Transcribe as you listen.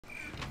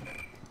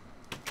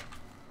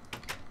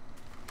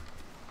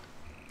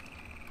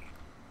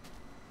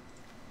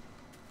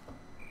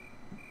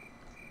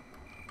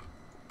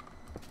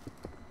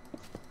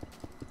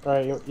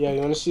Alright, yeah,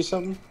 you want to see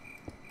something?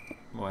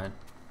 What?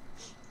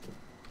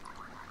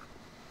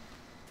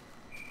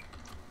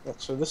 Yeah,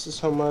 so this is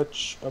how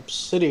much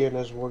obsidian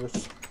is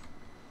worth.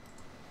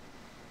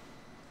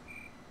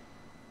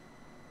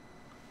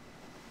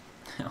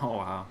 Oh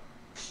wow.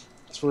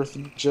 It's worth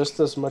just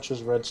as much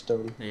as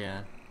redstone.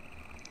 Yeah.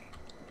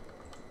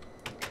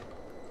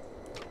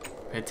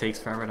 It takes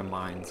forever to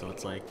mine, so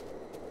it's like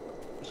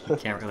you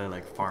can't really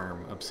like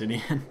farm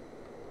obsidian.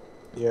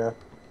 Yeah.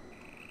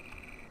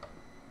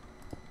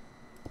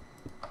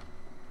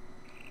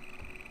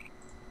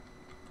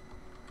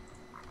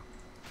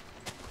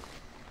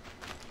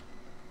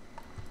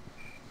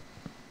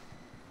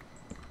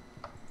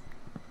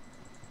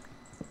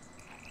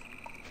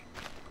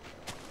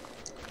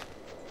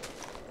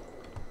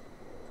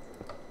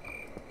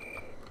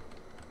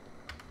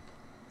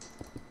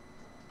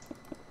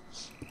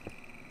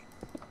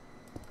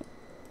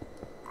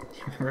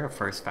 Remember our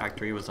first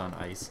factory was on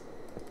ice?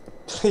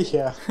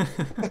 Yeah.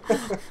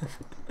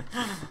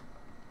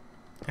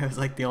 It was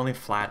like the only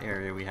flat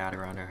area we had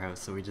around our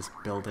house, so we just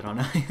built it on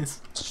ice.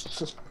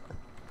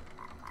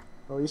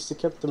 Well, at least it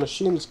kept the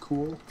machines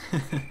cool.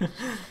 Yeah,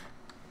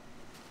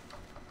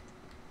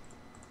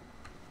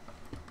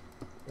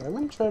 I'm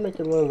gonna try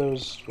making one of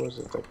those, what was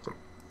it, like the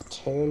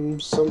TAM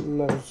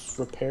something of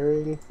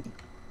repairing?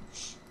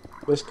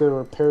 Basically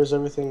repairs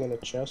everything in a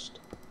chest.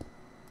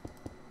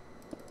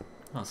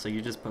 Oh, so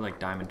you just put like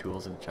diamond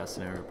tools in the chest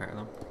and repair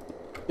them?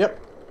 Yep.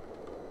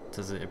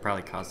 Does it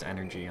probably cost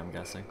energy, I'm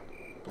guessing?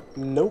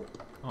 Nope.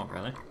 Oh,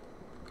 really?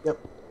 Yep.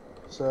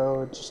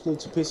 So it just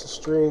needs a piece of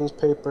string,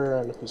 paper,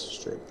 and a piece of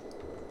string.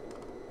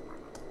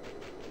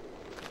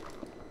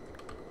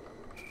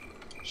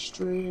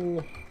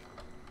 String,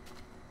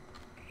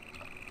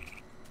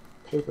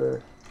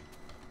 paper.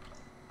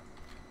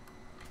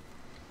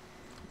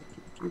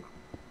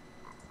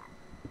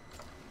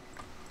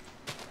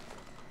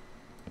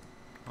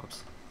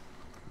 Oops.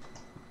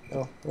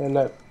 Oh, and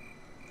that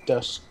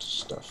dust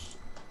stuff.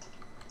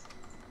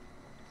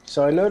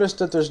 So I noticed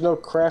that there's no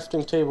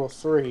crafting table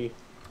 3.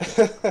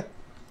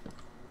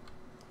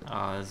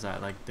 Is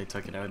that like they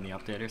took it out in the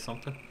update or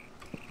something?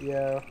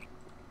 Yeah.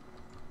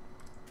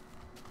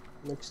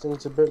 Makes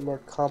things a bit more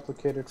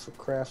complicated for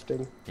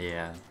crafting.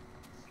 Yeah.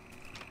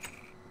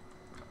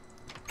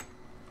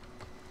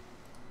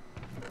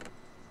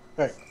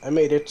 Alright, I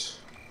made it.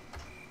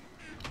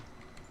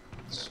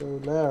 So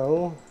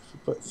now, if you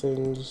put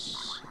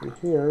things in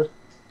here,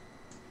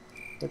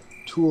 like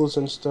tools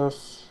and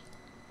stuff.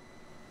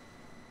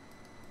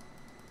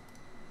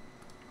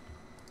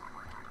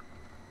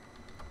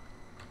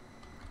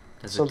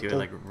 Does it do it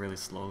like really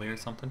slowly or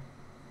something?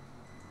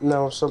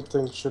 No,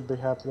 something should be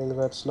happening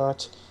that's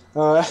not.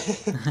 Let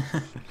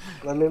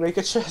me make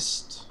a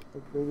chest.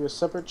 Like maybe a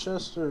separate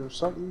chest or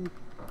something.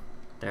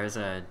 There's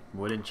a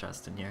wooden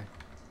chest in here.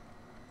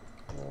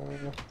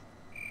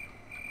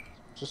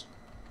 Just.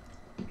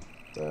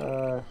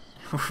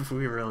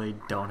 We really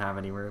don't have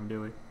any room,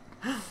 do we?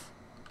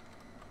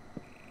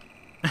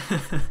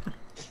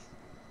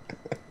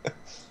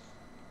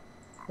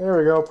 There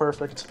we go,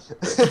 perfect.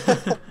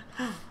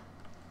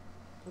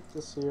 Put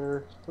this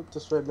here, put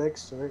this right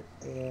next to it,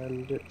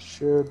 and it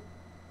should.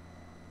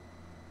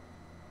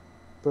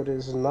 But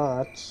is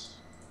not.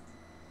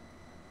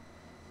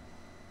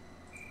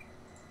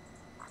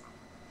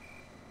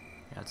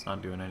 Yeah, it's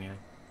not doing anything.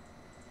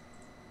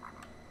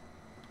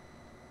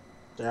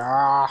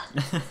 Ah.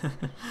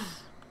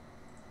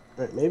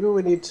 Right, maybe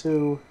we need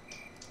to.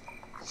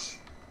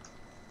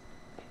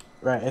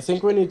 Right, I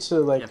think we need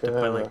to like. You have to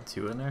put like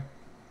 2 in there.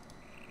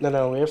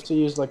 No, we have to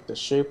use like the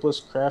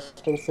shapeless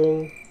crafting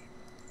thing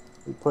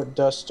and put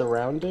dust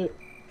around it.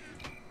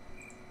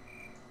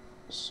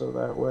 So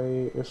that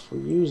way, if we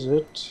use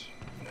it,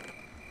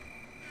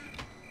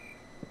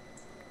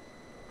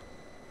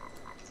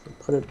 we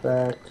put it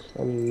back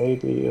and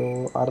maybe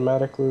it'll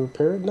automatically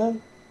repair it now?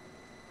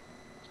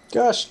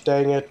 Gosh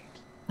dang it.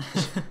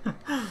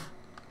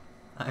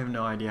 I have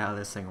no idea how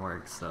this thing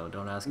works, so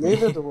don't ask me.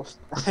 Neither do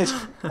I. I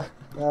have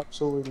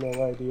absolutely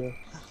no idea.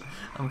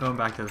 I'm going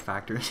back to the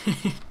factory.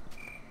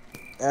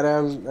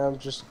 And I'm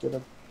just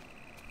gonna.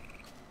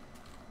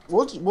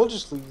 We'll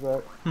just leave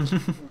that.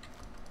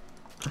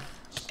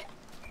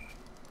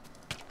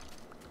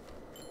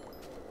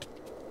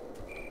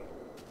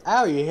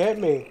 Ow! You hit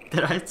me.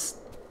 Did I?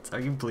 Are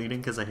you bleeding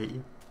because I hit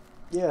you?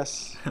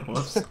 Yes.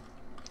 Whoops.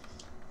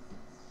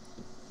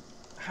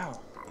 Ow.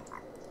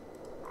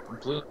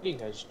 Bleeding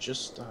has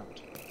just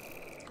stopped.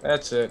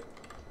 That's it.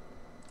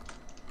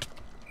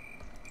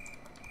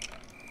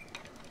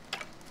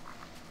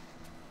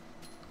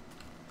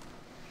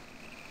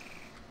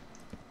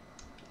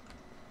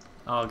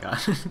 Oh god.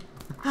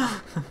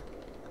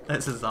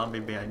 There's a zombie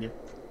behind you.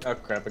 Oh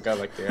crap, I got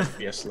like the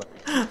FPS lag.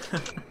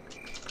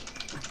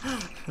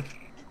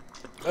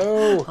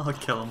 Oh! I'll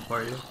kill him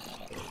for you.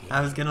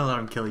 I was gonna let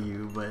him kill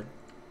you, but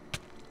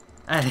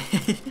hey,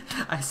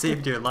 I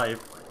saved your life.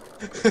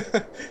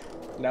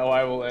 Now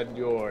I will end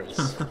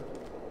yours.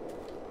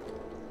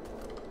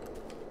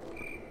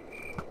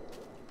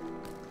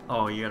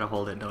 Oh, you gotta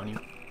hold it, don't you?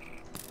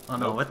 Oh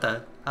no, Nope. what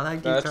the? How the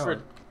heck do No, you that's throw it?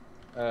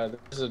 for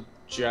there's a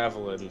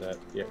javelin that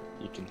you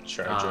can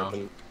charge up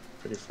and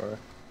pretty far.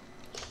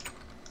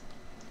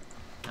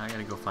 I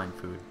gotta go find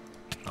food.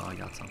 Oh, I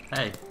got some.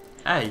 Hey!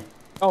 Hey!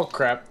 Oh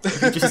crap!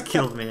 You just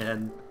killed me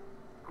and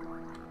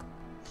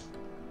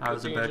I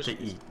was Good thing about it to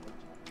just- eat.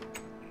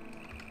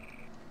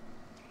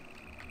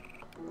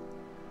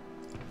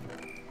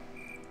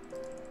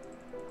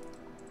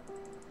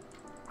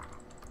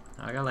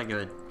 I got like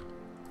a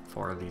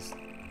 4 of these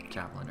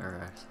javelin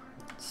or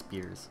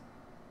spears.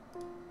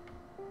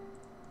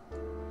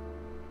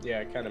 Yeah,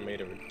 I kind of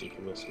made a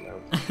ridiculous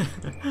amount.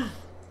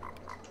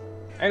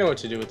 I know what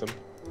to do with them.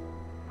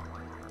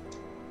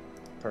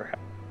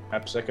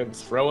 Perhaps I could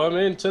throw them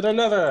into the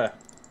nether.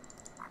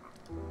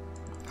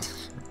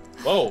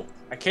 Whoa,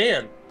 I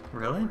can.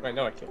 Really? Wait,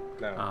 no, I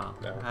can't. No, Oh,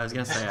 no. I was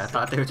gonna say, I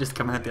thought they would just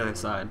come out the other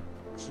side.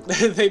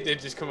 They did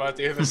just come out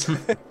the other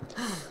side.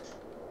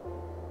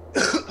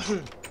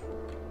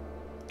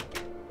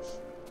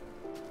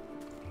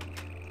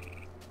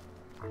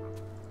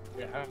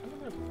 Yeah, how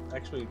did I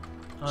actually?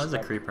 Oh, there's a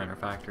stop- creeper in our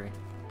factory.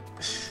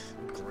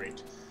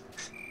 Great.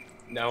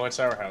 Now it's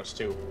our house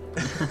too.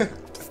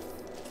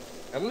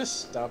 I'm gonna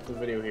stop the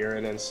video here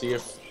and then see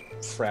if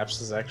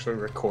Fraps is actually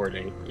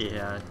recording.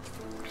 Yeah.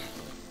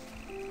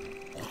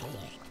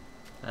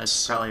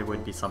 That probably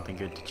would be something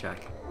good to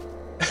check.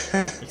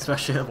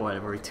 Especially at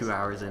what, we're 2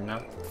 hours in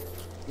now?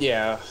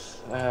 Yeah.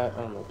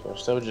 Oh my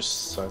gosh, that would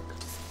just suck.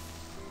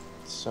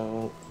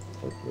 So,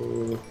 let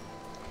me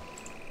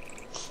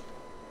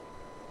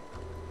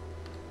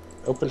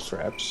open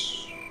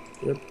Fraps.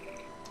 Yep.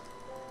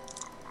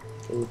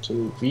 Go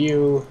to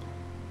view.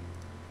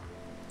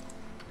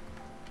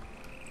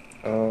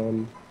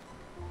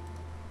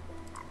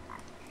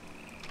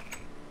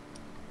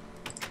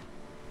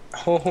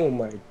 Oh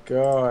my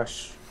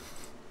gosh.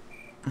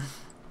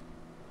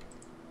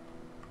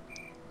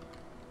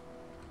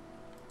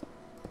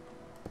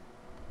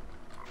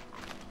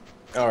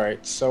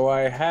 Alright, so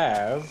I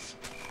have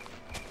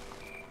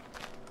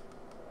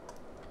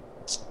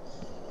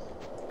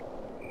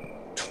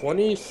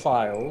 20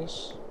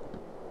 files,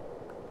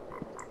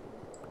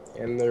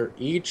 and they're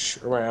each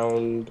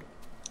around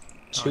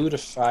 2 to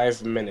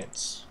 5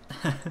 minutes.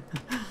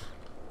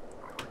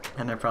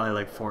 And they're probably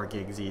like 4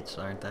 gigs each,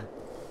 aren't they?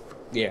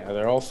 Yeah,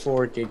 they're all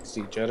 4 gigs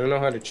each. I don't know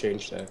how to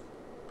change that.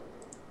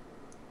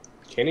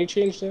 Can you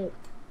change that?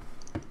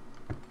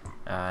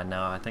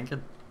 No, I think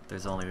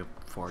there's only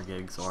 4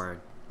 gigs, or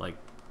like,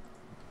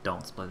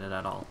 don't split it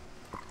at all.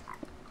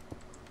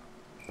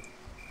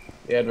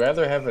 Yeah, I'd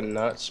rather have it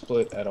not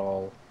split at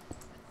all.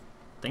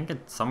 I think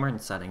it's somewhere in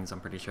settings, I'm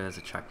pretty sure there's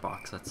a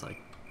checkbox that's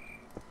like,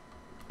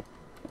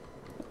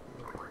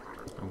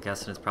 I'm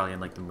guessing it's probably in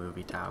like the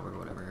movie tab or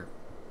whatever,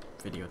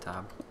 video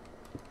tab.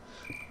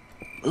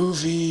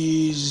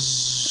 Movies.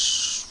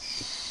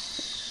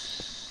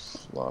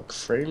 Lock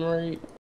frame rate.